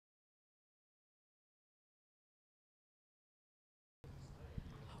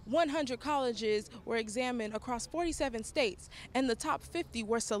100 colleges were examined across 47 states, and the top 50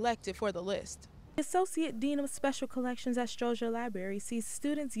 were selected for the list. The Associate Dean of Special Collections at Chazre Library sees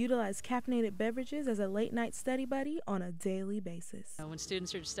students utilize caffeinated beverages as a late-night study buddy on a daily basis. When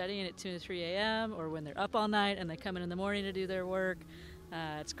students are studying at 2 to 3 a.m. or when they're up all night and they come in the morning to do their work,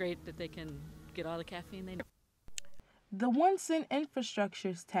 it's great that they can get all the caffeine they need. The 1-cent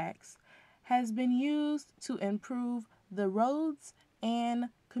infrastructure tax has been used to improve the roads and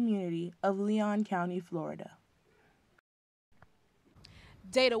community of Leon County, Florida.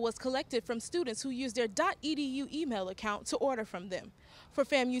 Data was collected from students who used their .edu email account to order from them. For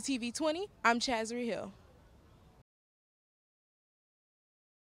FAMU TV 20, I'm Chazre Hill.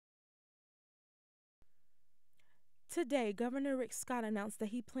 Today, Governor Rick Scott announced that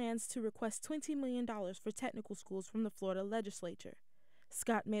he plans to request $20 million for technical schools from the Florida legislature.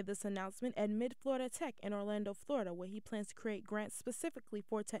 Scott made this announcement at Mid-Florida Tech in Orlando, Florida, where he plans to create grants specifically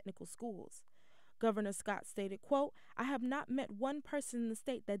for technical schools. Governor Scott stated, quote, "I have not met one person in the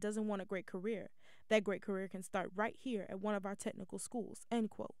state that doesn't want a great career. That great career can start right here at one of our technical schools," end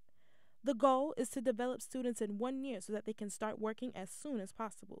quote. The goal is to develop students in 1 year so that they can start working as soon as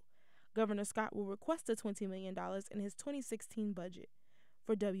possible. Governor Scott will request the $20 million in his 2016 budget.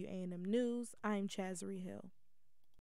 For WANM News, I'm Chazre Hill.